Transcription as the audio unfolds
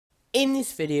In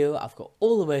this video, I've got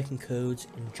all the working codes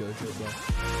in JoJo Blox.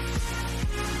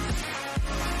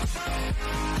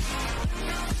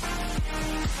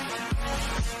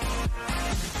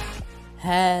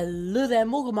 Hello there,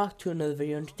 and welcome back to another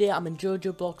video, and today I'm in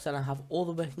JoJo Blox and I have all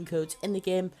the working codes in the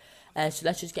game. So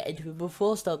let's just get into it.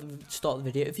 Before I start the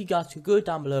video, if you guys could go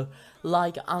down below,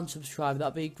 like and subscribe,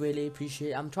 that'd be greatly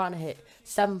appreciated. I'm trying to hit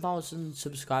 7,000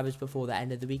 subscribers before the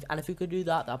end of the week, and if you could do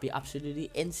that, that'd be absolutely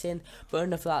insane. But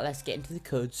enough of that, let's get into the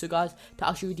codes. So guys, to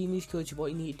actually redeem these codes, what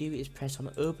you need to do is press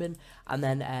on open, and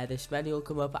then this menu will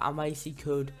come up, and where you see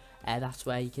code, that's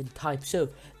where you can type. So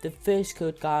the first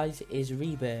code, guys, is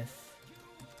Rebirth.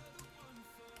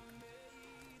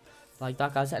 Like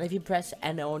that, guys, and if you press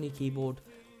enter on your keyboard,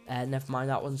 never mind,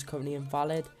 that one's currently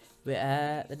invalid.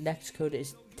 But the next code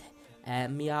is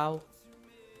meow.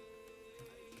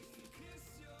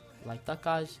 Like that,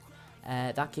 guys.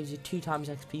 That gives you 2 times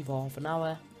XP for half an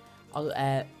hour.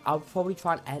 I'll probably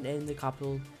try and enter in the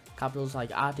capitals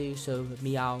like I do. So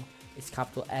meow is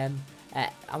capital M.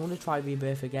 I'm gonna try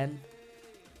Rebirth again.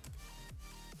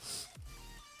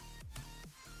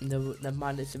 No, never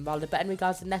mind, it's invalid. But anyway,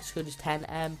 guys, the next code is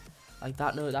 10M. Like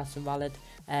that, no, that's invalid.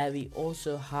 We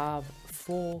also have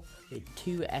 2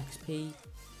 XP.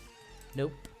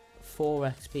 Nope, 4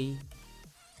 XP.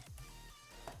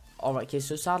 Alright, okay,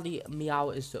 so sadly, meow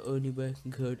is the only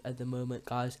working code at the moment,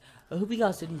 guys. I hope you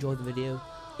guys did enjoy the video.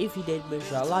 If you did, make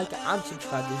sure to like and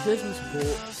subscribe to show some support.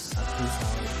 And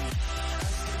peace out.